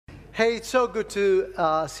Hey, it's so good to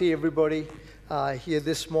see everybody here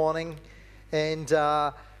this morning. And,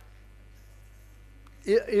 I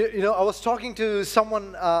was talking to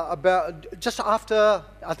someone about just after,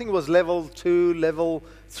 I think it was level 2, level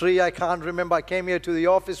 3, I can't remember. I came here to the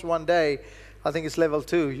office one day. I think it's level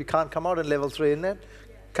 2. You can't come out in level 3, isn't it?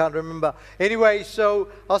 Can't remember. Anyway, so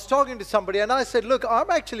I was talking to somebody and I said, look, I'm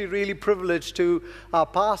actually really privileged to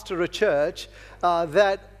pastor a church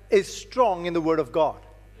that is strong in the Word of God.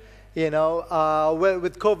 With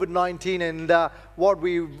COVID-19 and what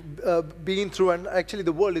we've been through, and actually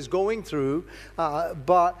the world is going through.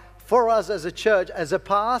 But for us as a church, as a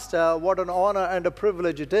pastor, what an honor and a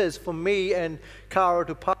privilege it is for me and Kara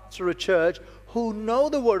to pastor a church who know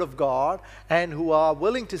the Word of God and who are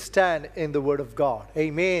willing to stand in the Word of God.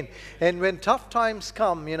 Amen. And when tough times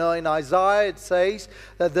come, in Isaiah it says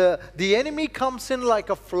that the enemy comes in like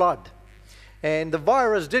a flood. And the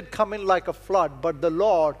virus did come in like a flood, but the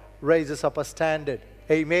Lord raises up a standard.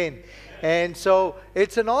 Amen. And so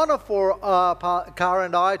it's an honor for Kara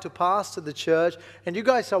and I to pastor the church. And you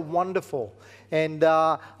guys are wonderful. And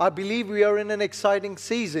I believe we are in an exciting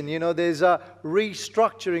season. There's a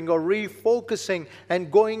restructuring or refocusing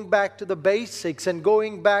and going back to the basics and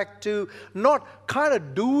going back to not kind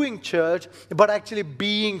of doing church, but actually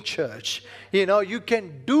being church. You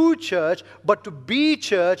can do church, but to be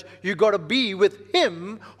church, you got to be with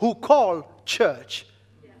Him who called church.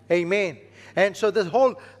 Amen. And so this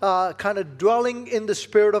whole kind of dwelling in the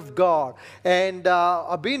Spirit of God. And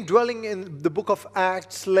I've been dwelling in the book of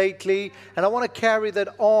Acts lately, and I want to carry that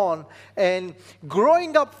on. And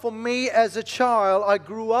growing up for me as a child, I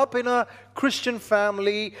grew up in a Christian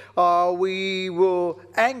family. We were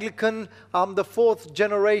Anglican. I'm the 4th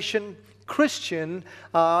generation Christian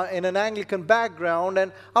in an Anglican background,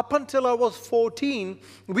 and up until I was 14,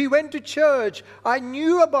 we went to church. I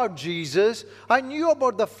knew about Jesus, I knew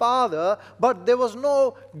about the Father, but there was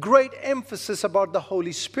no great emphasis about the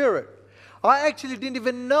Holy Spirit. I actually didn't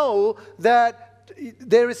even know that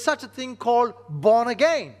there is such a thing called born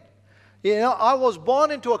again. I was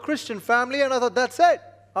born into a Christian family, and I thought, that's it,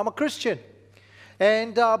 I'm a Christian.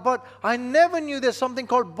 And but I never knew there's something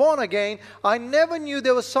called born again. I never knew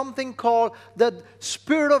there was something called the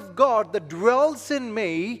Spirit of God that dwells in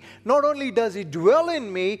me. Not only does He dwell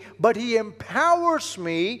in me, but He empowers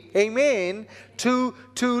me, amen, to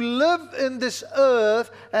live in this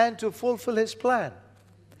earth and to fulfill His plan.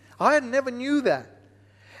 I never knew that.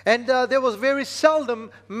 And there was very seldom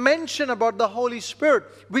mention about the Holy Spirit.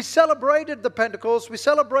 We celebrated the Pentecost. We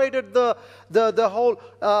celebrated the whole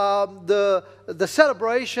the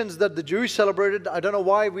celebrations that the Jews celebrated. I don't know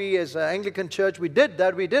why we, as an Anglican church, we did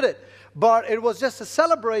that. We did it, but it was just a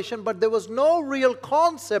celebration. But there was no real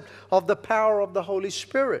concept of the power of the Holy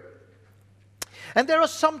Spirit. And there are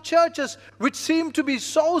some churches which seem to be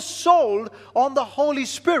so sold on the Holy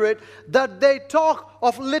Spirit that they talk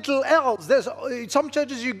of little else. There's some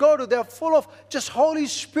churches you go to, they're full of just Holy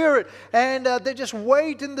Spirit, and they just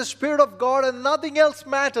wait in the Spirit of God and nothing else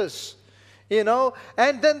matters. And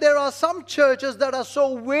then there are some churches that are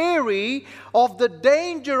so wary of the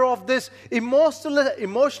danger of this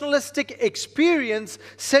emotionalistic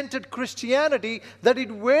experience-centered Christianity that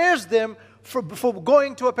it wears them for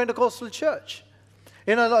going to a Pentecostal church.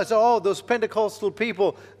 Those Pentecostal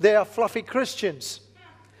people, they are fluffy Christians.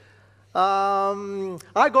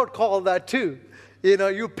 I got called that too.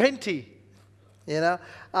 You penty.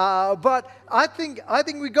 But I think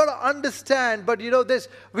we got to understand. But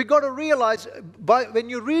we got to realize, when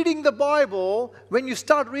you're reading the Bible, when you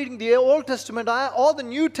start reading the Old Testament or the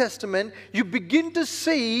New Testament, you begin to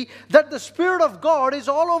see that the Spirit of God is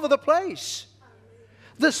all over the place.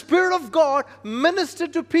 The Spirit of God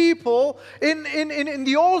ministered to people in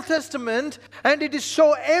the Old Testament, and it is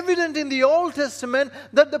so evident in the Old Testament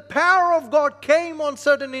that the power of God came on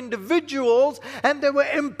certain individuals, and they were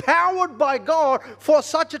empowered by God for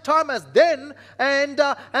such a time as then, and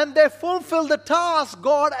they fulfilled the task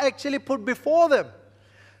God actually put before them.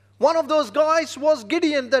 One of those guys was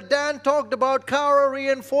Gideon that Dan talked about. Kara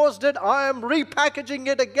reinforced it. I am repackaging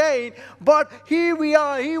it again. But here we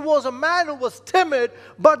are. He was a man who was timid.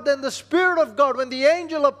 But then the Spirit of God, when the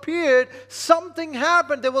angel appeared, something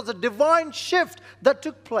happened. There was a divine shift that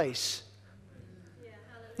took place.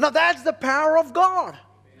 Now that's the power of God.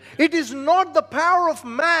 It is not the power of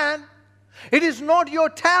man. It is not your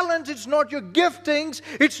talents, it's not your giftings,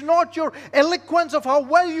 it's not your eloquence of how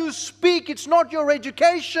well you speak, it's not your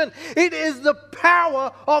education. It is the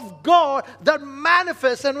power of God that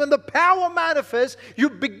manifests. And when the power manifests, you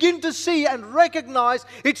begin to see and recognize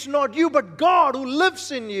it's not you, but God who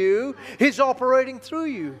lives in you is operating through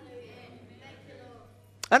you.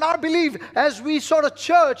 And I believe as we sort of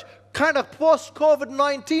church kind of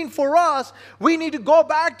post-COVID-19 for us, we need to go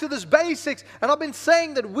back to this basics. And I've been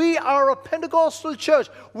saying that we are a Pentecostal church.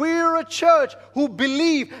 We're a church who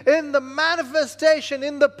believe in the manifestation,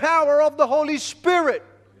 in the power of the Holy Spirit.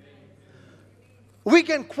 We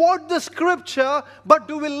can quote the scripture, but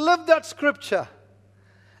do we live that scripture?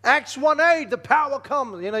 Acts 1:8, the power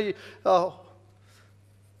comes.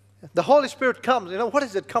 The Holy Spirit comes. What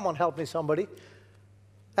is it? Come on, help me somebody.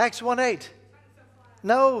 Acts 1:8.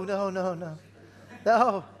 No.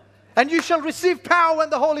 And you shall receive power when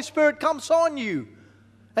the Holy Spirit comes on you.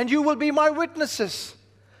 And you will be my witnesses.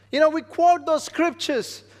 We quote those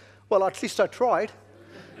scriptures. Well, at least I tried.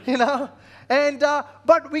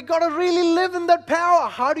 But we got to really live in that power.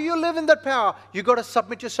 How do you live in that power? You got to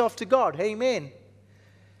submit yourself to God. Amen.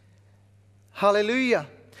 Hallelujah.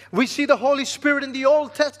 We see the Holy Spirit in the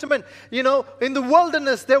Old Testament. In the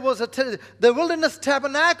wilderness, there was the wilderness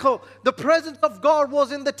tabernacle. The presence of God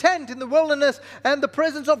was in the tent in the wilderness, and the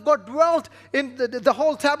presence of God dwelt in the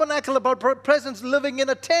whole tabernacle, about presence living in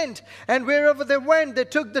a tent. And wherever they went, they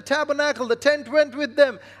took the tabernacle, the tent went with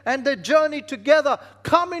them, and they journeyed together.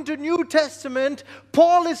 Come into New Testament,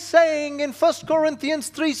 Paul is saying in 1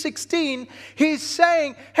 Corinthians 3:16, he's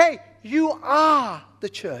saying, hey, you are the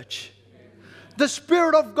church. The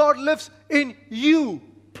Spirit of God lives in you,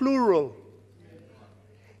 plural.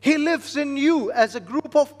 He lives in you as a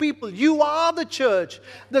group of people. You are the church.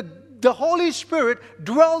 The Holy Spirit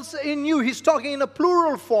dwells in you. He's talking in a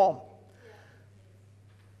plural form.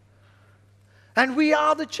 And we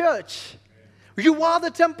are the church. You are the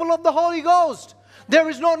temple of the Holy Ghost. There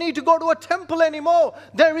is no need to go to a temple anymore.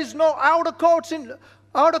 There is no outer courts,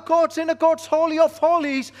 inner courts, holy of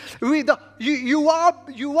holies. You are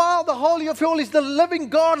the holy of holies. The living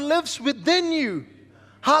God lives within you.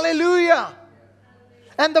 Hallelujah.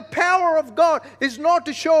 And the power of God is not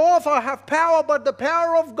to show off or have power, but the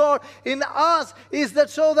power of God in us is that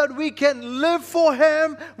so that we can live for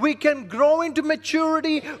Him, we can grow into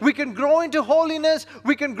maturity, we can grow into holiness,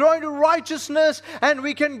 we can grow into righteousness, and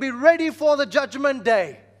we can be ready for the judgment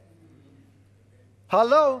day.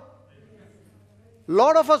 Hello? A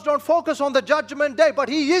lot of us don't focus on the judgment day, but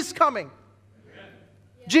He is coming.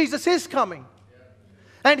 Jesus is coming.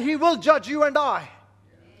 And He will judge you and I.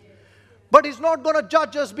 But He's not going to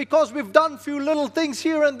judge us because we've done few little things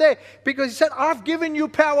here and there. Because He said, I've given you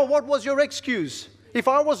power. What was your excuse? If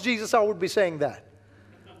I was Jesus, I would be saying that.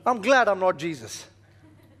 I'm glad I'm not Jesus.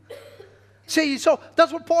 See, so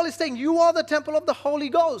that's what Paul is saying. You are the temple of the Holy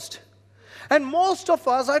Ghost. And most of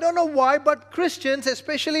us, I don't know why, but Christians,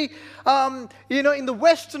 especially, in the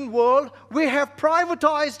Western world, we have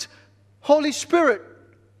privatized Holy Spirit.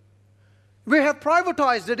 We have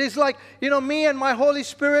privatized it. It's like, me and my Holy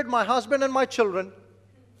Spirit, my husband and my children.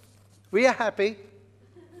 We are happy.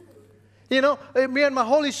 Me and my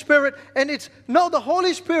Holy Spirit. And the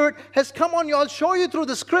Holy Spirit has come on you. I'll show you through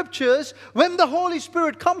the scriptures. When the Holy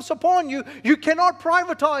Spirit comes upon you, you cannot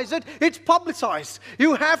privatize it. It's publicized.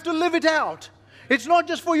 You have to live it out. It's not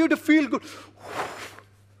just for you to feel good.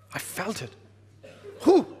 I felt it.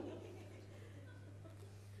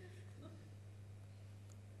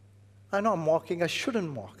 I know I'm mocking. I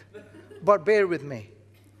shouldn't mock. But bear with me.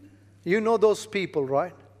 You know those people,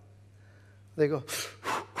 right? They go,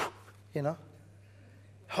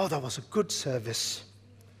 oh, that was a good service.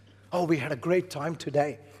 Oh, we had a great time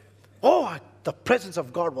today. Oh, the presence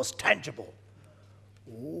of God was tangible.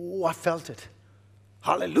 Oh, I felt it.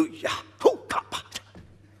 Hallelujah.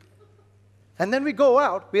 And then we go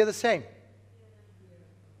out, we are the same.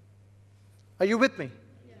 Are you with me?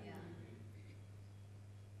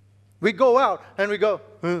 We go out and we go,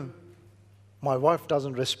 my wife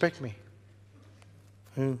doesn't respect me.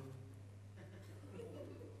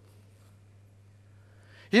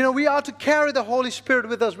 We are to carry the Holy Spirit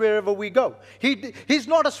with us wherever we go. He's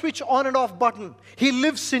not a switch on and off button. He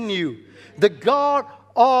lives in you. The God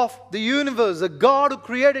of the universe, the God who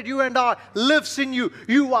created you and I, lives in you.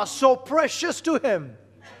 You are so precious to Him.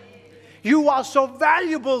 You are so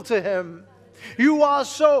valuable to Him. You are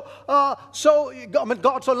God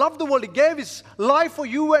so loved the world. He gave His life for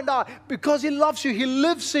you and I because He loves you. He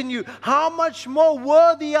lives in you. How much more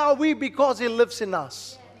worthy are we because He lives in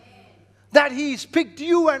us? That He's picked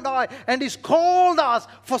you and I and He's called us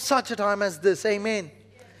for such a time as this. Amen.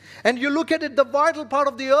 And you look at it, the vital part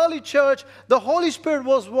of the early church, the Holy Spirit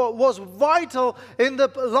was vital in the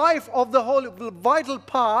life of vital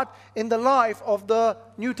part in the life of the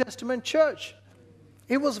New Testament church.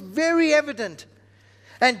 It was very evident.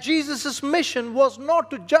 And Jesus' mission was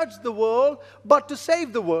not to judge the world, but to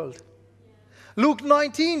save the world. Luke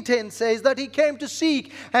 19:10 says that He came to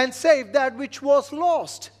seek and save that which was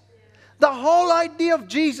lost. The whole idea of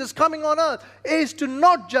Jesus coming on earth is to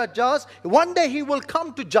not judge us. One day He will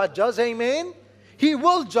come to judge us. Amen. He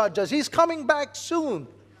will judge us. He's coming back soon.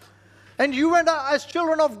 And you and I, as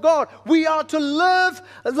children of God, we are to live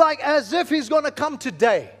like as if He's going to come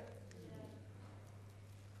today.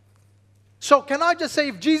 So can I just say,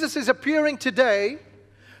 if Jesus is appearing today,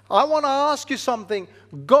 I want to ask you something.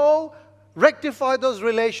 Go rectify those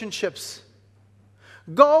relationships.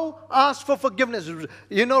 Go ask for forgiveness.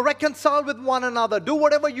 Reconcile with one another. Do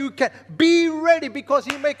whatever you can. Be ready, because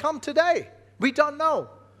He may come today. We don't know.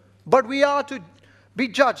 But we are to be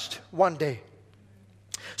judged one day.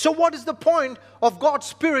 So what is the point of God's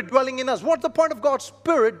Spirit dwelling in us? What's the point of God's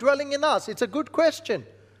Spirit dwelling in us? It's a good question.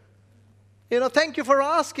 Thank you for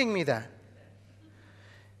asking me that.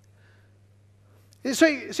 So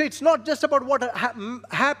it's not just about what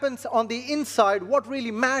happens on the inside. What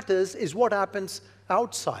really matters is what happens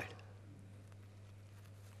outside.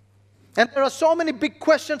 And there are so many big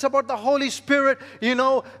questions about the Holy Spirit,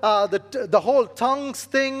 the whole tongues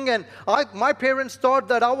thing. And my parents thought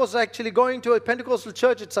that I was actually going to a Pentecostal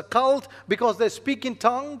church. It's a cult because they speak in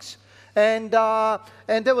tongues. And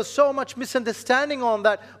there was so much misunderstanding on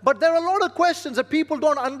that. But there are a lot of questions that people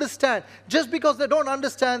don't understand. Just because they don't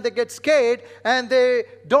understand, they get scared and they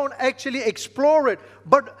don't actually explore it.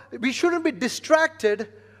 But we shouldn't be distracted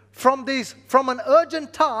from an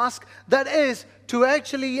urgent task, that is to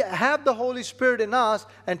actually have the Holy Spirit in us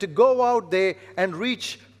and to go out there and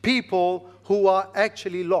reach people who are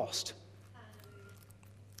actually lost.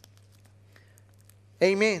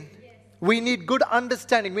 Amen. We need good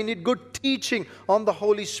understanding. We need good teaching on the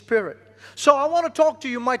Holy Spirit. So I want to talk to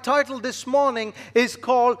you. My title this morning is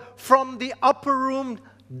called From the Upper Room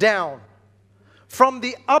Down. From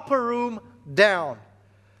the Upper Room Down.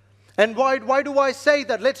 And why do I say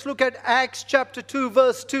that? Let's look at Acts chapter 2,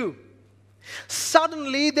 verse 2.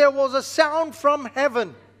 Suddenly there was a sound from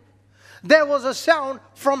heaven. There was a sound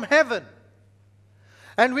from heaven.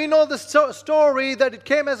 And we know the story that it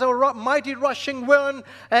came as a mighty rushing wind.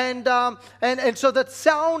 And so that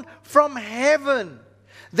sound from heaven.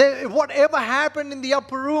 Whatever happened in the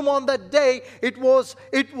upper room on that day, it was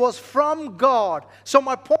from God. So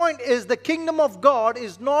my point is, the kingdom of God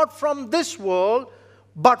is not from this world,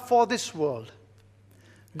 but for this world.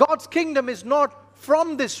 God's kingdom is not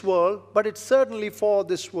from this world, but it's certainly for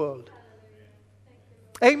this world.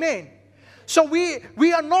 Amen. So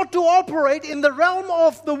we are not to operate in the realm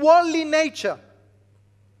of the worldly nature.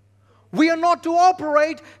 We are not to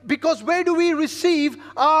operate, because where do we receive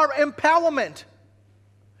our empowerment?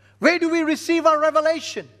 Where do we receive our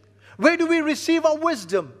revelation? Where do we receive our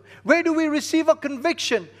wisdom? Where do we receive our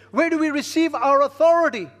conviction? Where do we receive our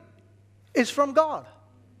authority? It's from God.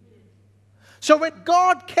 So when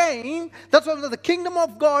God came, that's why the kingdom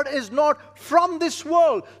of God is not from this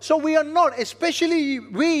world. So we are not, especially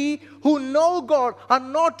we who know God, are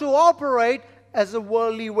not to operate as a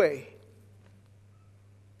worldly way.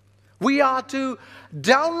 We are to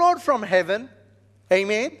download from heaven,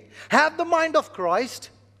 amen, have the mind of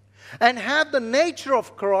Christ, and have the nature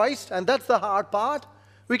of Christ, and that's the hard part.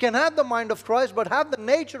 We can have the mind of Christ, but have the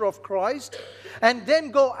nature of Christ, and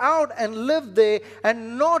then go out and live there,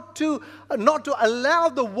 and not to allow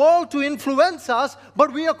the world to influence us,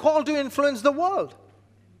 but we are called to influence the world.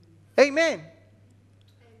 Amen.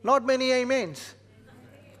 Not many amens.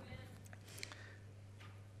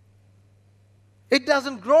 It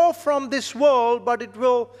doesn't grow from this world, but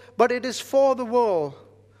it is for the world.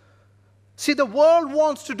 See, the world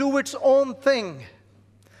wants to do its own thing.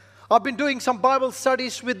 I've been doing some Bible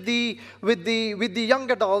studies with the young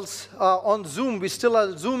adults on Zoom. We still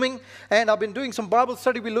are Zooming. And I've been doing some Bible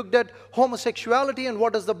study. We looked at homosexuality and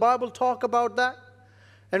what does the Bible talk about that.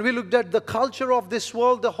 And we looked at the culture of this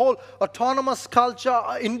world, the whole autonomous culture,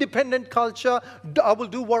 independent culture. I will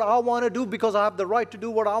do what I want to do because I have the right to do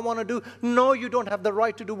what I want to do. No, you don't have the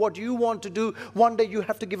right to do what you want to do. One day you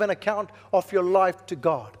have to give an account of your life to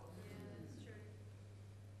God.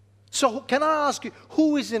 So can I ask you,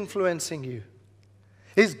 who is influencing you?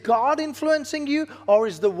 Is God influencing you, or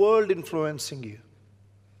is the world influencing you?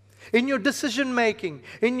 In your decision making,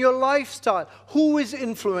 in your lifestyle, who is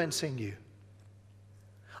influencing you?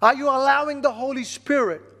 Are you allowing the Holy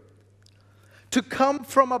Spirit to come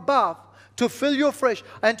from above, to fill you afresh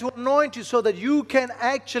and to anoint you so that you can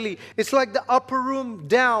actually, it's like the upper room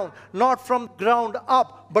down, not from ground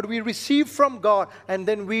up, but we receive from God and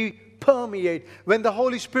then we permeate. When the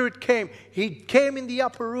Holy Spirit came, He came in the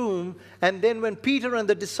upper room, and then when Peter and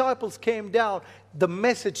the disciples came down, the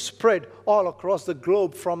message spread all across the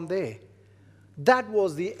globe from there. That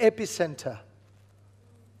was the epicenter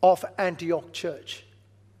of Antioch Church.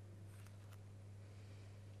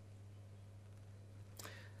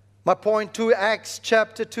 My point 2, Acts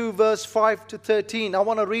chapter 2, verse 5 to 13. I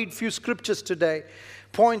want to read a few scriptures today.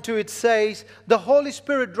 Point 2, it says, the Holy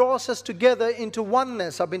Spirit draws us together into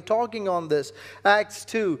oneness. I've been talking on this. Acts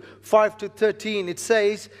 2, 5 to 13. It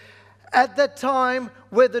says, at that time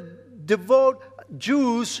where the devout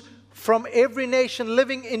Jews from every nation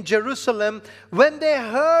living in Jerusalem, when they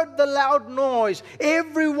heard the loud noise,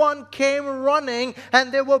 everyone came running,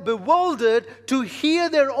 and they were bewildered to hear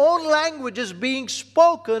their own languages being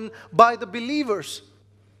spoken by the believers.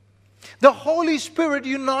 The Holy Spirit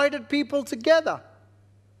united people together.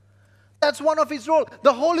 That's one of His roles.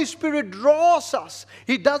 The Holy Spirit draws us.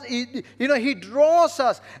 He draws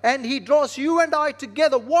us, and He draws you and I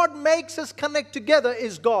together. What makes us connect together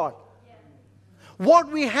is God.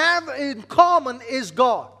 What we have in common is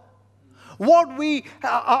God.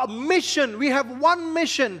 Our mission, we have one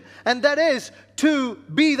mission, and that is to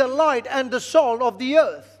be the light and the salt of the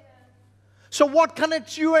earth. So what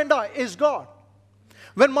connects you and I is God.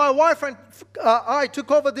 When my wife and I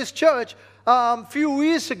took over this church a few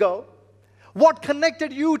years ago, what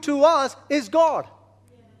connected you to us is God.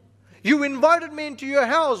 You invited me into your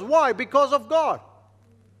house. Why? Because of God.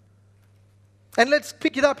 And let's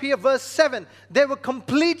pick it up here, verse 7. They were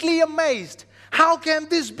completely amazed. How can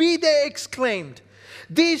this be? They exclaimed.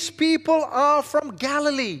 These people are from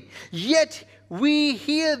Galilee, yet we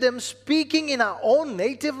hear them speaking in our own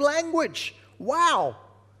native language. Wow.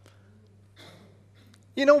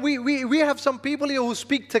 You know, we have some people here who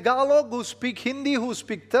speak Tagalog, who speak Hindi, who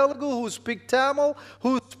speak Telugu, who speak Tamil,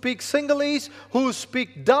 who speak Sinhalese, who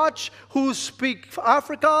speak Dutch, who speak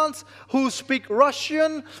Afrikaans, who speak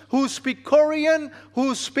Russian, who speak Korean,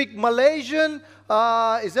 who speak Malaysian.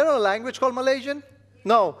 Is there a language called Malaysian?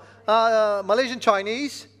 No. Malaysian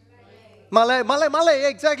Chinese? Malay,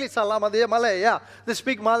 exactly, Salam alaikum, Malay, yeah. They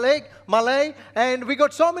speak Malay, and we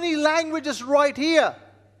got so many languages right here.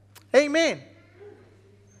 Amen.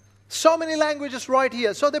 So many languages right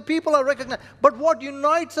here. So the people are recognized. But what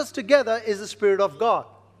unites us together is the Spirit of God.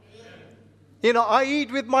 You know, I eat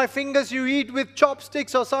with my fingers, you eat with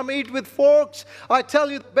chopsticks, or some eat with forks. I tell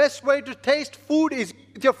you, the best way to taste food is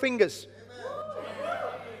with your fingers.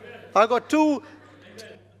 I got two.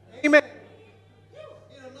 Amen.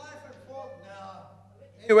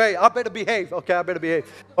 Anyway, I better behave. Okay, I better behave.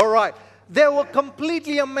 All right. They were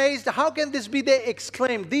completely amazed. How can this be? They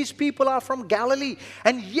exclaimed. These people are from Galilee,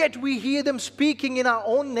 and yet we hear them speaking in our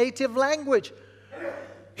own native language.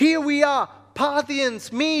 Here we are,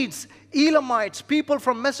 Parthians, Medes, Elamites, people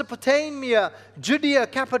from Mesopotamia, Judea,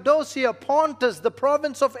 Cappadocia, Pontus, the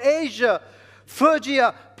province of Asia,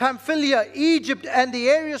 Phrygia, Pamphylia, Egypt, and the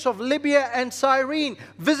areas of Libya and Cyrene,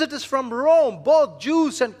 visitors from Rome, both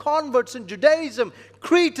Jews and converts in Judaism,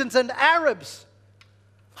 Cretans and Arabs.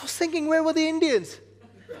 I was thinking, where were the Indians?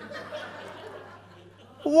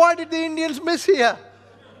 Why did the Indians miss here?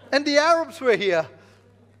 And the Arabs were here.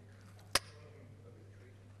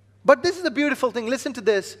 But this is the beautiful thing. Listen to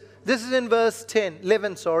this. This is in verse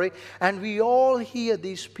 11. And we all hear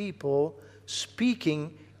these people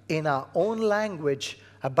speaking in our own language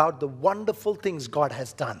about the wonderful things God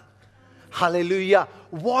has done. Hallelujah.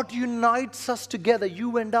 What unites us together,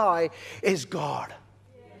 you and I, is God.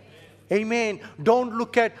 Amen. Don't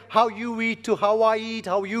look at how you eat to how I eat,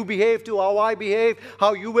 how you behave to how I behave,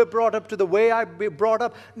 how you were brought up to the way I be brought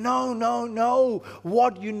up. No, no, no.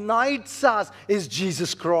 What unites us is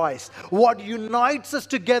Jesus Christ. What unites us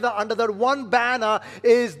together under that one banner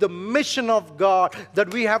is the mission of God,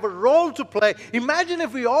 that we have a role to play. Imagine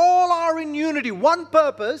if we all are in unity, one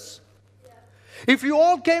purpose. If you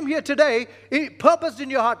all came here today, purpose in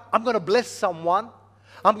your heart, I'm going to bless someone.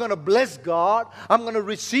 I'm going to bless God. I'm going to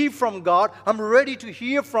receive from God. I'm ready to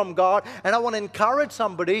hear from God. And I want to encourage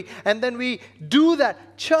somebody. And then we do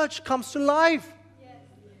that. Church comes to life. Yes.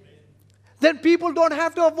 Then people don't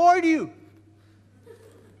have to avoid you.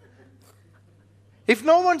 If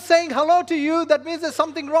no one's saying hello to you, that means there's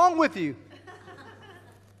something wrong with you.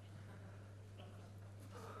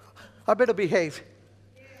 I better behave.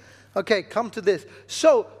 Okay, come to this.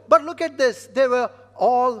 So, but look at this. They were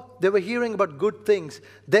hearing about good things.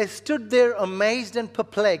 They stood there amazed and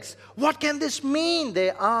perplexed. What can this mean?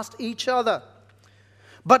 They asked each other.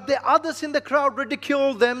 But the others in the crowd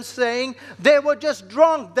ridiculed them, saying, they were just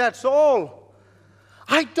drunk, that's all.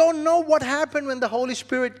 I don't know what happened when the Holy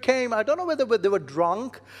Spirit came. I don't know whether they were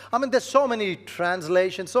drunk. I mean, there's so many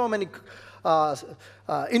translations, so many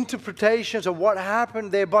interpretations of what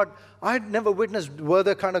happened there, but I'd never witnessed, were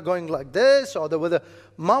they kind of going like this, or they were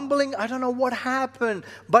mumbling. I don't know what happened,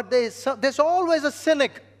 but there's always a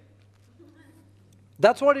cynic.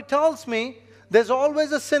 That's what it tells me. There's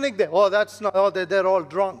always a cynic there. Oh, that's not, oh, they're all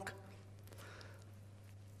drunk.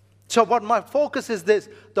 So what my focus is this: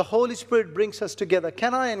 the Holy Spirit brings us together.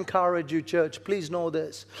 Can I encourage you, church? Please know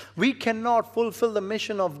this. We cannot fulfill the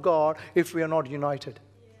mission of God if we are not united.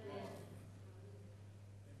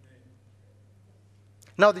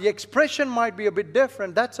 Now, the expression might be a bit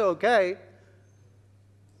different. That's okay.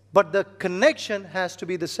 But the connection has to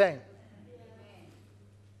be the same.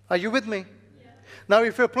 Are you with me? Now,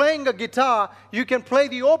 if you're playing a guitar, you can play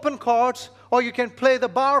the open chords or you can play the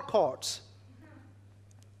bar chords.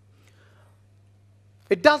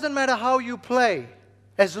 It doesn't matter how you play,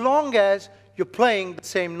 as long as you're playing the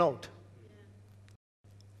same note.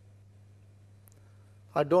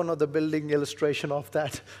 I don't know the building illustration of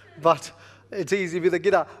that, but it's easy with the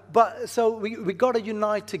guitar. But so we got to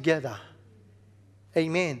unite together.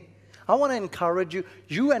 Amen. I want to encourage you.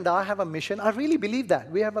 You and I have a mission. I really believe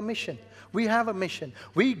that. We have a mission. We have a mission.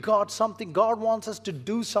 We got something. God wants us to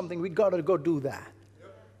do something. We got to go do that.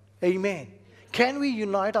 Yep. Amen. Can we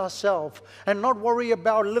unite ourselves and not worry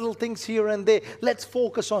about little things here and there? Let's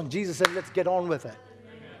focus on Jesus and let's get on with it.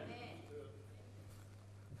 Amen.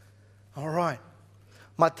 All right.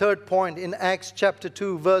 My third point in Acts chapter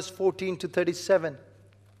 2, verse 14 to 37.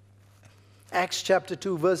 Acts chapter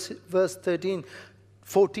 2, verse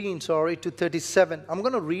 14 to 37. I'm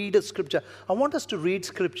going to read a scripture. I want us to read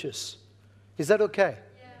scriptures. Is that okay?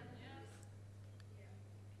 Yeah.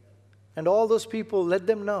 And all those people, let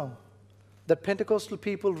them know that Pentecostal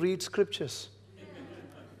people read scriptures.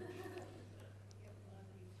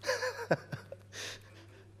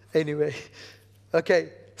 Anyway, okay,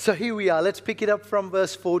 so here we are. Let's pick it up from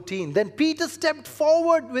verse 14. Then Peter stepped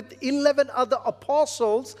forward with 11 other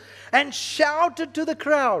apostles and shouted to the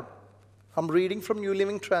crowd. I'm reading from New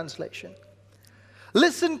Living Translation.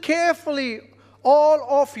 Listen carefully,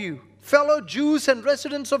 all of you, fellow Jews and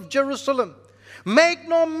residents of Jerusalem. Make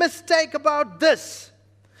no mistake about this.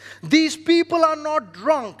 These people are not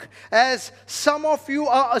drunk, as some of you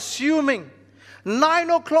are assuming. 9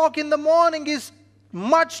 o'clock in the morning is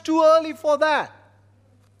much too early for that.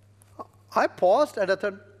 I paused and I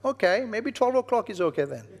thought, okay, maybe 12 o'clock is okay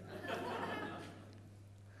then.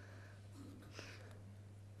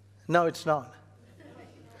 No, it's not.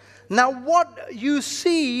 Now, what you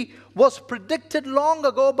see was predicted long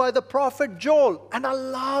ago by the prophet Joel. And I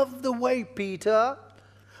love the way Peter,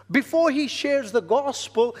 before he shares the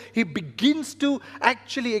gospel, he begins to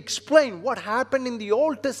actually explain what happened in the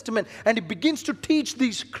Old Testament. And he begins to teach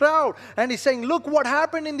this crowd. And he's saying, look what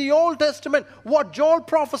happened in the Old Testament, what Joel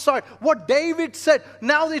prophesied, what David said.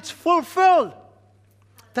 Now it's fulfilled.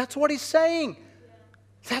 That's what he's saying.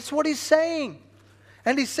 That's what he's saying.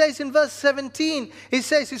 And he says in verse 17,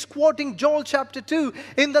 he's quoting Joel chapter 2.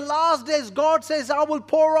 In the last days, God says, I will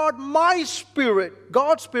pour out my spirit,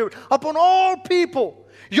 God's spirit, upon all people.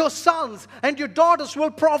 Your sons and your daughters will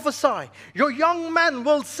prophesy. Your young men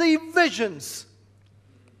will see visions.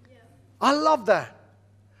 Yeah. I love that.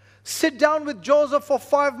 Sit down with Joseph for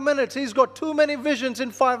 5 minutes. He's got too many visions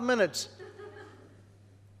in 5 minutes.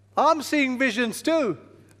 I'm seeing visions too.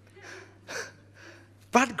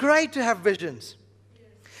 But great to have visions.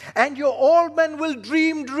 And your old men will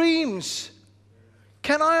dream dreams.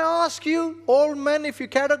 Can I ask you, old men, if you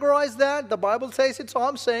categorize that, the Bible says it, so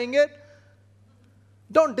I'm saying it.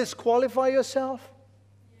 Don't disqualify yourself.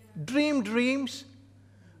 Dream dreams.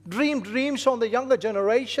 Dream dreams on the younger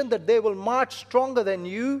generation that they will march stronger than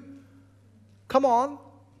you. Come on.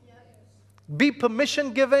 Be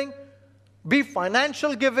permission giving. Be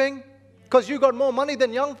financial giving. Because you got more money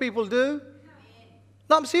than young people do.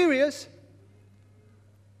 No, I'm serious.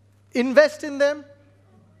 Invest in them.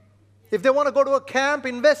 If they want to go to a camp,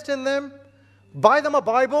 invest in them. Buy them a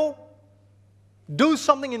Bible. Do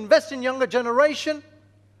something, invest in younger generation.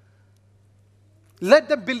 Let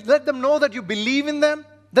them know that you believe in them,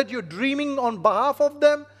 that you're dreaming on behalf of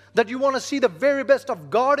them, that you want to see the very best of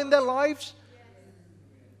God in their lives.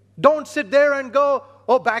 Don't sit there and go,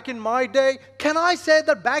 oh, back in my day. Can I say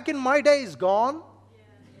that back in my day is gone?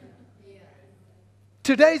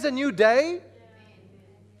 Today's a new day.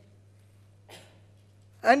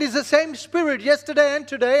 And it's the same spirit yesterday and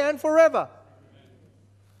today and forever.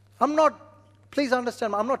 Please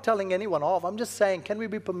understand, I'm not telling anyone off. I'm just saying, can we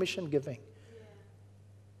be permission giving?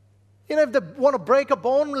 You know, if they want to break a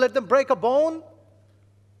bone, let them break a bone.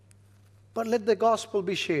 But let the gospel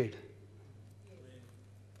be shared.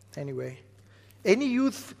 Anyway, any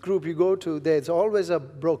youth group you go to, there's always a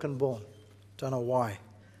broken bone. Don't know why.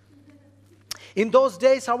 In those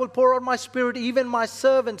days I will pour out my Spirit, even my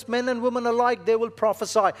servants, men and women alike, they will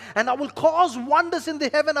prophesy. And I will cause wonders in the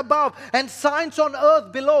heaven above and signs on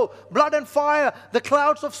earth below, blood and fire, the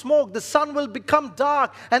clouds of smoke. The sun will become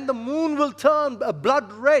dark and the moon will turn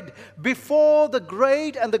blood red before the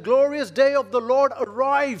great and the glorious day of the Lord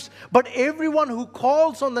arrives. But everyone who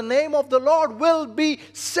calls on the name of the Lord will be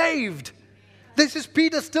saved. This is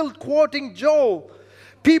Peter still quoting Joel.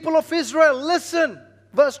 People of Israel, listen.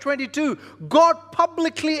 Verse 22, God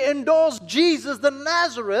publicly endorsed Jesus the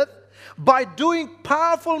Nazareth by doing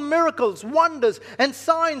powerful miracles, wonders, and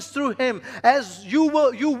signs through him, as you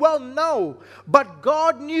well know. But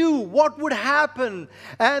God knew what would happen,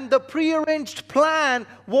 and the prearranged plan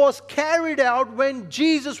was carried out when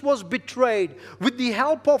Jesus was betrayed with the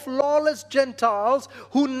help of lawless Gentiles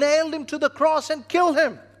who nailed him to the cross and killed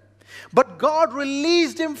him. But God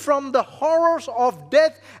released him from the horrors of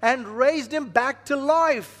death and raised him back to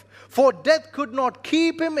life. For death could not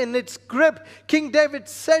keep him in its grip. King David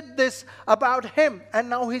said this about him. And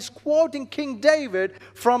now he's quoting King David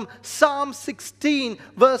from Psalm 16,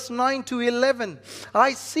 verse 9 to 11.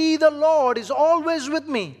 I see the Lord is always with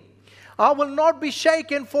me. I will not be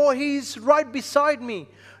shaken, for he is right beside me.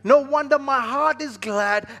 No wonder my heart is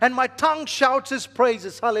glad and my tongue shouts his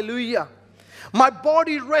praises. Hallelujah. My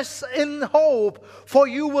body rests in hope, for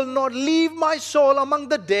you will not leave my soul among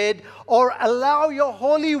the dead or allow your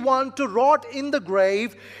Holy One to rot in the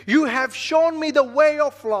grave. You have shown me the way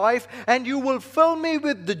of life, and you will fill me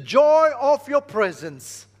with the joy of your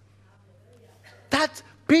presence. That's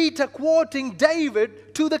Peter quoting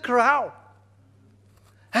David to the crowd.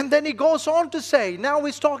 And then he goes on to say, now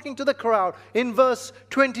he's talking to the crowd in verse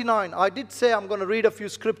 29. I did say I'm going to read a few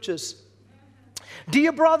scriptures.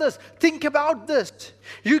 Dear brothers, think about this.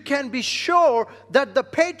 You can be sure that the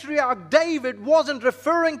patriarch David wasn't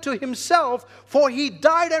referring to himself, for he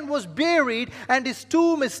died and was buried, and his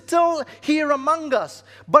tomb is still here among us.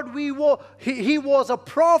 But he was a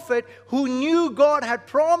prophet who knew God had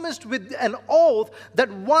promised with an oath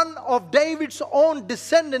that one of David's own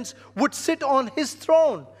descendants would sit on his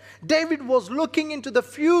throne. David was looking into the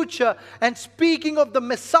future and speaking of the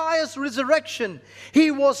Messiah's resurrection.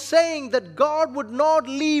 He was saying that God would not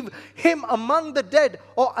leave him among the dead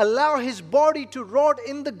or allow his body to rot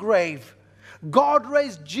in the grave. God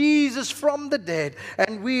raised Jesus from the dead,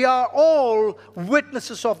 and we are all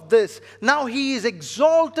witnesses of this. Now he is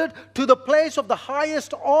exalted to the place of the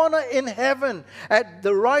highest honor in heaven at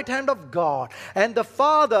the right hand of God. And the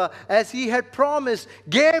Father, as he had promised,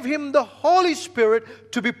 gave him the Holy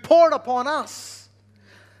Spirit to be poured upon us,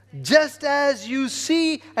 just as you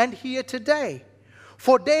see and hear today.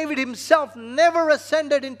 For David himself never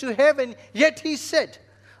ascended into heaven, yet he said,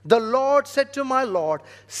 the Lord said to my Lord,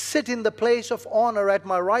 sit in the place of honor at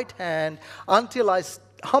my right hand until I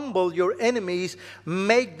humble your enemies,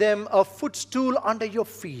 make them a footstool under your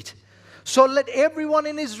feet. So let everyone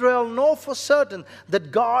in Israel know for certain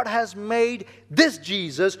that God has made this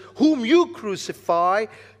Jesus, whom you crucify,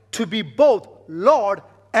 to be both Lord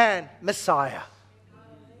and Messiah.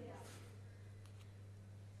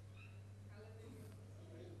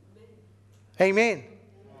 Amen.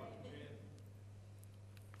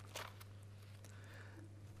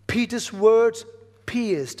 Peter's words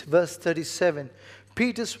pierced, verse 37.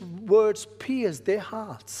 Peter's words pierced their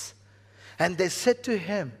hearts. And they said to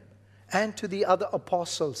him and to the other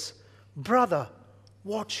apostles, brother,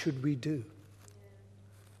 what should we do?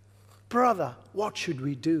 Brother, what should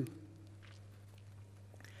we do?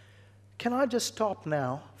 Can I just stop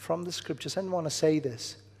now from the scriptures and want to say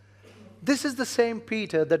this? This is the same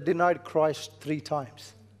Peter that denied Christ 3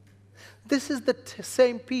 times. This is the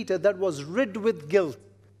same Peter that was rid with guilt.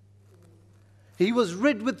 He was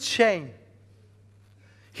rid with shame.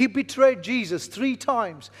 He betrayed Jesus 3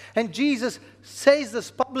 times. And Jesus says this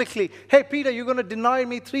publicly. Hey, Peter, you're going to deny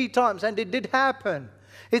me 3 times. And it did happen.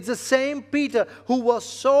 It's the same Peter who was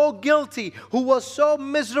so guilty, who was so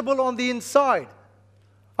miserable on the inside.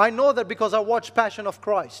 I know that because I watched Passion of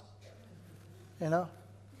Christ. You know,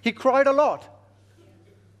 he cried a lot.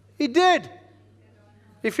 He did.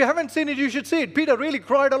 If you haven't seen it, you should see it. Peter really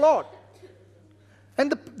cried a lot.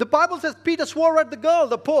 And the Bible says Peter swore at the girl,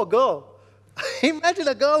 the poor girl. Imagine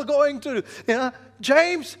a girl going to,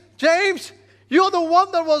 James, you're the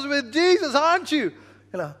one that was with Jesus, aren't you?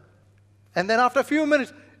 And then after a few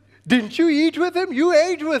minutes, didn't you eat with him? You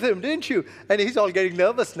ate with him, didn't you? And he's all getting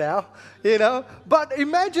nervous now, But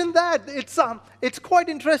imagine that. It's quite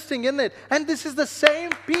interesting, isn't it? And this is the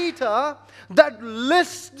same Peter that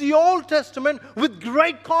lists the Old Testament with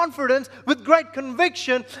great confidence, with great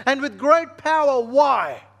conviction, and with great power.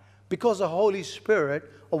 Why? Because the Holy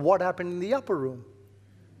Spirit of what happened in the upper room.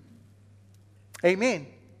 Amen.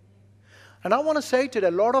 And I want to say today,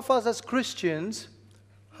 a lot of us as Christians,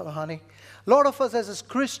 hello honey, a lot of us as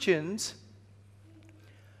Christians,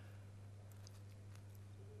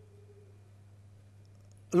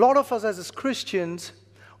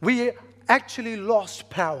 we actually lost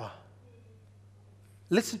power.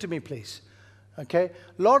 Listen to me, please. Okay?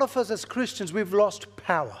 A lot of us as Christians, we've lost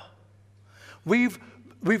power. We've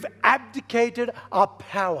abdicated our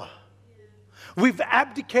power. We've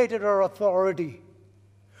abdicated our authority.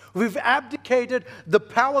 We've abdicated the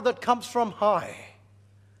power that comes from high.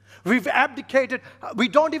 We've abdicated. We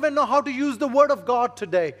don't even know how to use the Word of God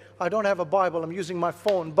today. I don't have a Bible. I'm using my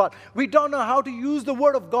phone. But we don't know how to use the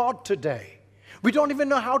Word of God today. We don't even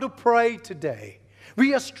know how to pray today.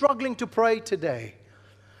 We are struggling to pray today.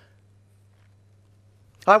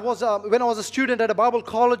 When I was a student at a Bible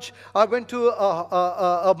college, I went to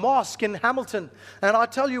a mosque in Hamilton. And I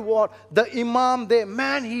tell you what, the imam there,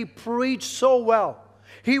 man, he preached so well.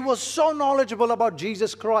 He was so knowledgeable about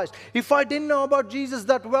Jesus Christ. If I didn't know about Jesus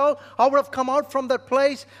that well, I would have come out from that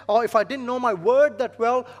place. Or if I didn't know my word that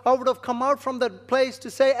well, I would have come out from that place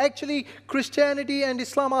to say, actually, Christianity and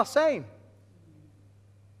Islam are same.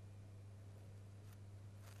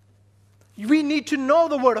 We need to know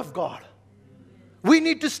the Word of God. We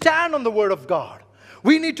need to stand on the Word of God.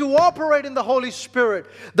 We need to operate in the Holy Spirit.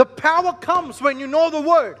 The power comes when you know the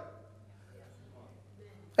Word.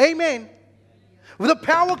 Amen. The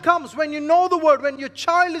power comes when you know the Word. When your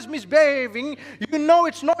child is misbehaving, you know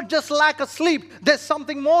it's not just lack of sleep. There's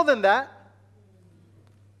something more than that.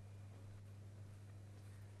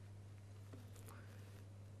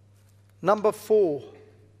 Number 4.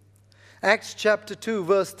 Acts chapter 2,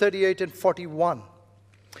 verse 38 and 41.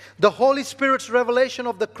 The Holy Spirit's revelation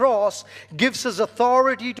of the cross gives us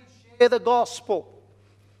authority to share the gospel.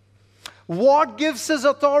 What gives us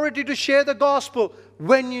authority to share the gospel?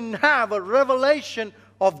 When you have a revelation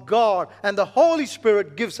of God, and the Holy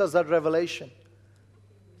Spirit gives us that revelation.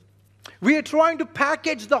 We are trying to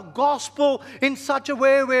package the gospel in such a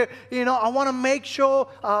way where, I want to make sure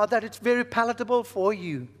that it's very palatable for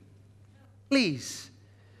you. Please.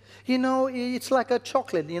 It's like a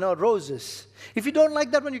chocolate, roses. If you don't like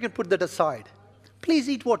that one, you can put that aside. Please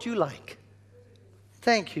eat what you like.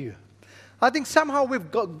 Thank you. I think somehow we've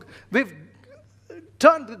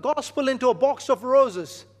turned the gospel into a box of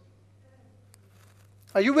roses.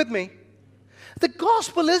 Are you with me? The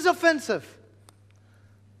gospel is offensive.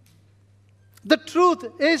 The truth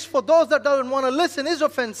is, for those that don't want to listen, is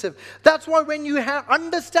offensive. That's why when you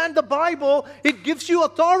understand the Bible, it gives you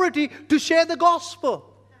authority to share the gospel.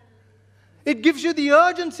 It gives you the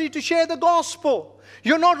urgency to share the gospel.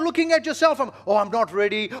 You're not looking at yourself and, I'm not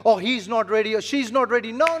ready, or he's not ready, or she's not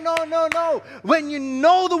ready. No. When you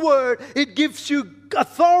know the Word, it gives you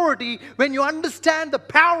authority. When you understand the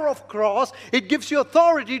power of cross, it gives you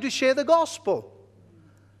authority to share the gospel.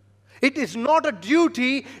 It is not a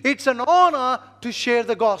duty, it's an honor to share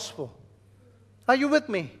the gospel. Are you with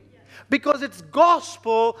me? Because it's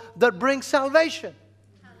gospel that brings salvation.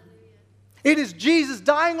 It is Jesus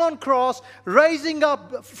dying on cross, rose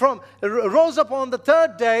up on the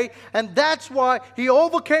third day, and that's why He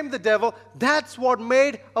overcame the devil. That's what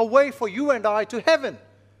made a way for you and I to heaven.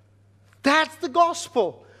 That's the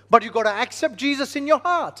gospel. But you've got to accept Jesus in your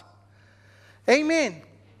heart. Amen.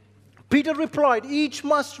 Peter replied, each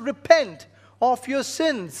must repent of your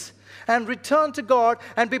sins and return to God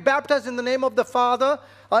and be baptized in the name of the Father,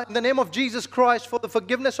 in the name of Jesus Christ for the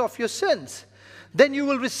forgiveness of your sins. Then you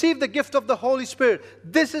will receive the gift of the Holy Spirit.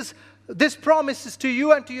 This promise is to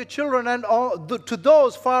you and to your children and to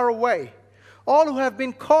those far away, all who have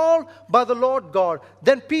been called by the Lord God.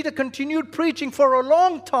 Then Peter continued preaching for a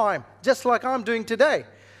long time, just like I'm doing today,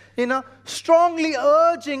 strongly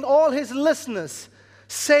urging all his listeners,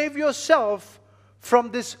 save yourself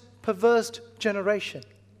from this perverse generation.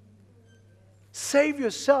 Save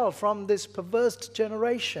yourself from this perverse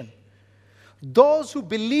generation. Those who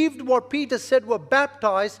believed what Peter said were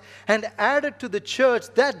baptized and added to the church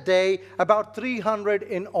that day about 300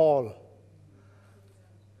 in all.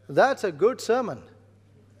 That's a good sermon.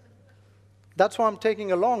 That's why I'm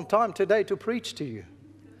taking a long time today to preach to you.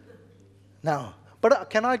 Now,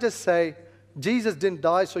 but can I just say, Jesus didn't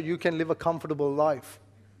die so you can live a comfortable life.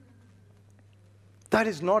 That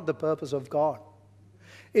is not the purpose of God.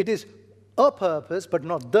 It is a purpose, but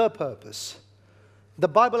not the purpose. The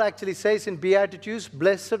Bible actually says in Beatitudes,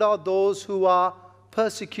 blessed are those who are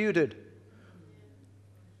persecuted.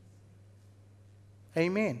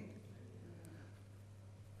 Amen.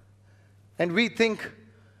 And we think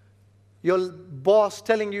your boss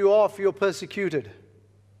telling you off, you're persecuted.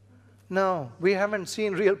 No, we haven't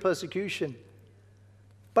seen real persecution.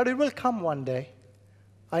 But it will come one day.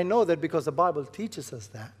 I know that because the Bible teaches us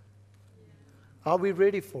that. Are we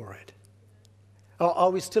ready for it? Or are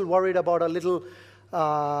we still worried about a little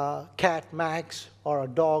cat, Max, or a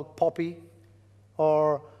dog, Poppy,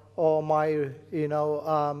 or my,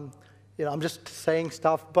 I'm just saying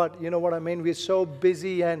stuff, but you know what I mean? We're so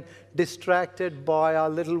busy and distracted by our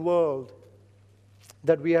little world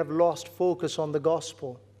that we have lost focus on the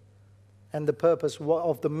gospel and the purpose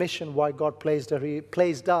of the mission why God placed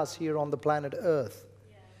us here on the planet Earth.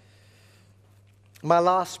 Yeah. My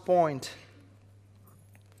last point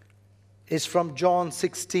is from John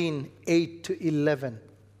 16, 8 to 11.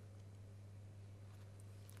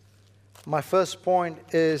 My first point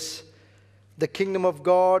is the kingdom of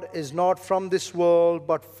God is not from this world,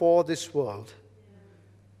 but for this world.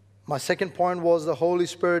 My second point was the Holy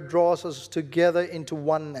Spirit draws us together into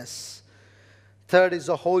oneness. Third is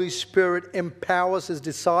the Holy Spirit empowers His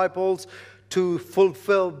disciples to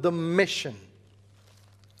fulfill the mission.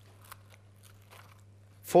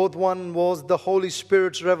 Fourth one was the Holy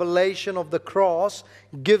Spirit's revelation of the cross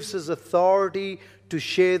gives us authority to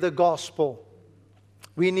share the gospel.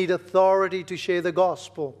 We need authority to share the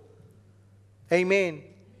gospel. Amen.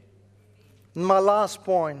 My last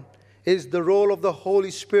point is the role of the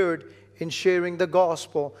Holy Spirit in sharing the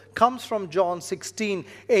gospel. Comes from John 16,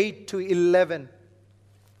 8 to 11.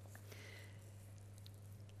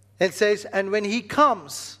 It says, and when He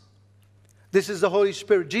comes, this is the Holy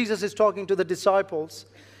Spirit. Jesus is talking to the disciples.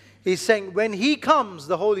 He's saying, when He comes,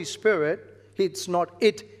 the Holy Spirit, it's not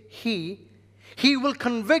it, He will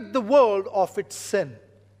convict the world of its sin.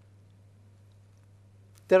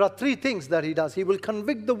 There are three things that He does. He will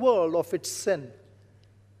convict the world of its sin.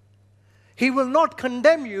 He will not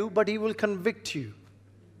condemn you, but He will convict you.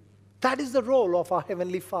 That is the role of our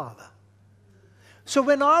Heavenly Father. So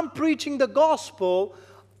when I'm preaching the gospel,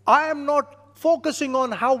 I am not focusing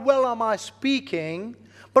on how well am I speaking,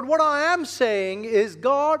 but what I am saying is,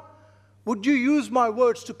 God, would you use my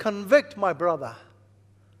words to convict my brother?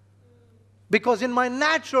 Because in my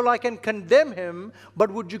natural I can condemn him,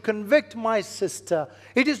 but would you convict my sister?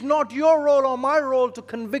 It is not your role or my role to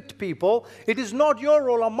convict people. It is not your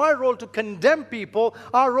role or my role to condemn people.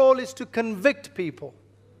 Our role is to convict people.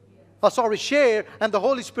 Share, and the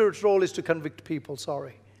Holy Spirit's role is to convict people,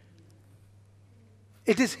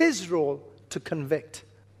 It is His role to convict.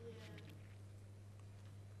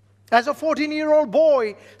 As a 14-year-old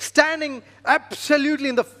boy standing absolutely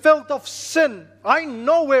in the filth of sin, I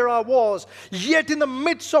know where I was. Yet in the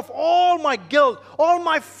midst of all my guilt, all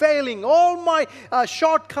my failing, all my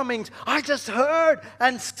shortcomings, I just heard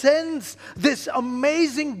and sensed this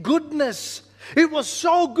amazing goodness. It was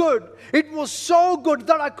so good. It was so good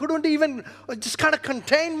that I couldn't even just kind of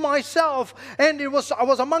contain myself. And I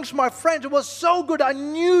was amongst my friends. It was so good. I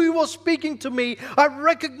knew He was speaking to me. I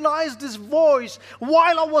recognized His voice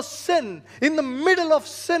while I was in the middle of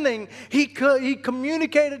sinning. He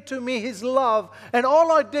communicated to me His love. And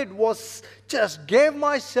all I did was just gave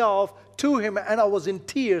myself to Him. And I was in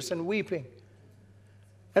tears and weeping.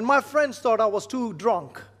 And my friends thought I was too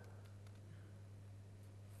drunk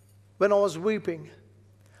when I was weeping.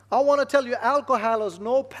 I want to tell you, alcohol has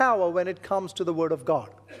no power when it comes to the Word of God.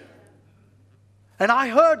 And I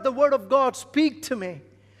heard the Word of God speak to me.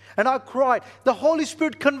 And I cried. The Holy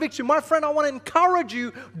Spirit convicts you. My friend, I want to encourage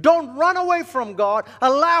you. Don't run away from God.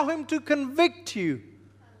 Allow Him to convict you.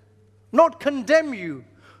 Not condemn you.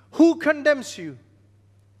 Who condemns you?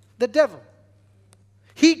 The devil.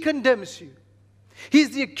 He condemns you. He's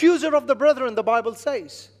the accuser of the brethren, the Bible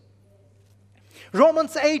says.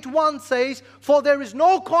 Romans 8:1 says, for there is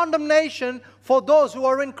no condemnation for those who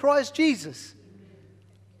are in Christ Jesus.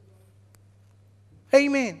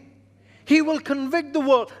 Amen. He will convict the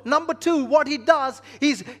world. Number two, what He does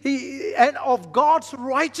is and of God's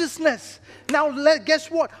righteousness. Now,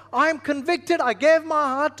 guess what? I am convicted. I gave my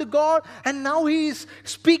heart to God, and now He is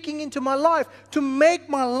speaking into my life to make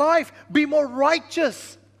my life be more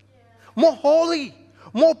righteous, more holy,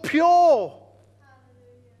 more pure.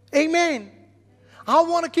 Amen. I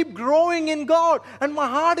want to keep growing in God. And my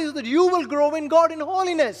heart is that you will grow in God in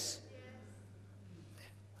holiness.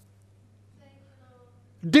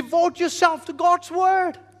 Devote yourself to God's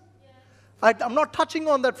Word. I'm not touching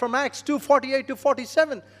on that from Acts 2:48 to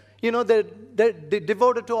 47. You know, they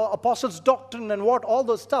devoted to apostles' doctrine and all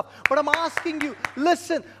those stuff. But I'm asking you,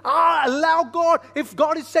 listen, allow God. If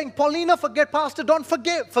God is saying, Paulina, forget Pastor, don't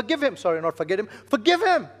forgive him. Sorry, not forget him. Forgive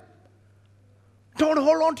him. Don't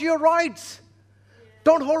hold on to your rights.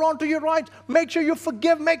 Don't hold on to your rights. Make sure you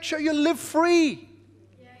forgive. Make sure you live free.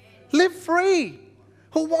 Live free.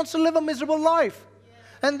 Who wants to live a miserable life?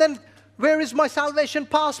 And then, where is my salvation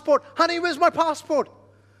passport? Honey, where's my passport?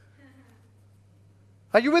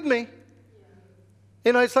 Are you with me?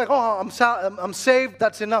 You know, it's like, oh, I'm saved,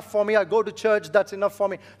 that's enough for me. I go to church, that's enough for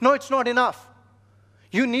me. No, it's not enough.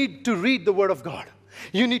 You need to read the Word of God.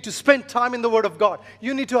 You need to spend time in the Word of God.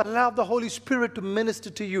 You need to allow the Holy Spirit to minister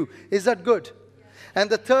to you. Is that good? And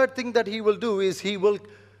the third thing that He will do is He will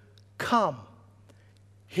come.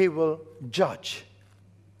 He will judge.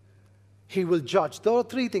 He will judge. There are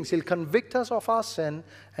three things. He'll convict us of our sin,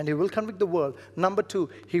 and He will convict the world. Number two,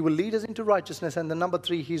 He will lead us into righteousness. And then number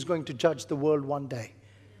three, He's going to judge the world one day.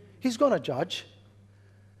 He's going to judge.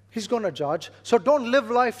 He's going to judge. So don't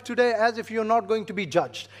live life today as if you're not going to be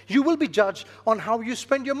judged. You will be judged on how you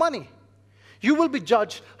spend your money. You will be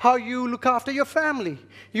judged how you look after your family.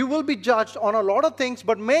 You will be judged on a lot of things,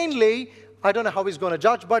 but mainly, I don't know how He's going to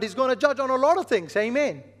judge, but He's going to judge on a lot of things.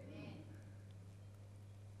 Amen.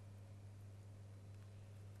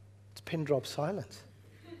 It's pin drop silence.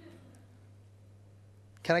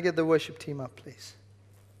 Can I get the worship team up, please?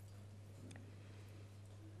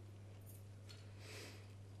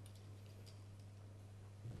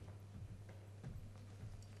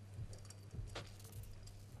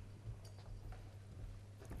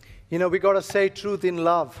 You know, we got to say truth in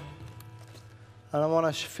love. And I want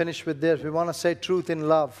to finish with this. We want to say truth in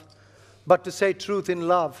love. But to say truth in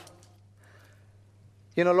love,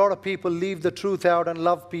 you know, a lot of people leave the truth out and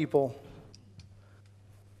love people.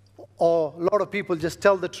 Or a lot of people just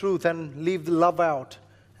tell the truth and leave the love out.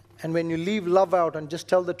 And when you leave love out and just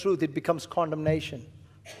tell the truth, it becomes condemnation.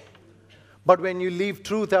 But when you leave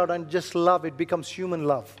truth out and just love, it becomes human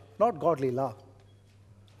love, not godly love.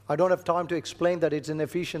 I don't have time to explain that. It's in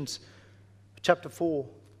Ephesians chapter 4.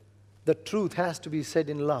 The truth has to be said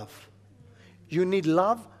in love. You need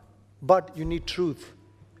love, but you need truth.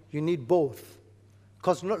 You need both.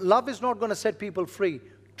 Because love is not going to set people free.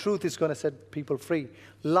 Truth is going to set people free.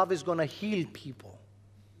 Love is going to heal people.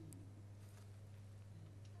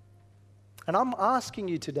 And I'm asking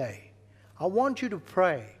you today, I want you to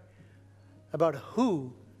pray about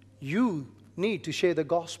who you need to share the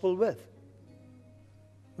gospel with.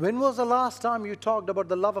 When was the last time you talked about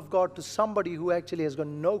the love of God to somebody who actually has got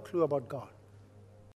no clue about God?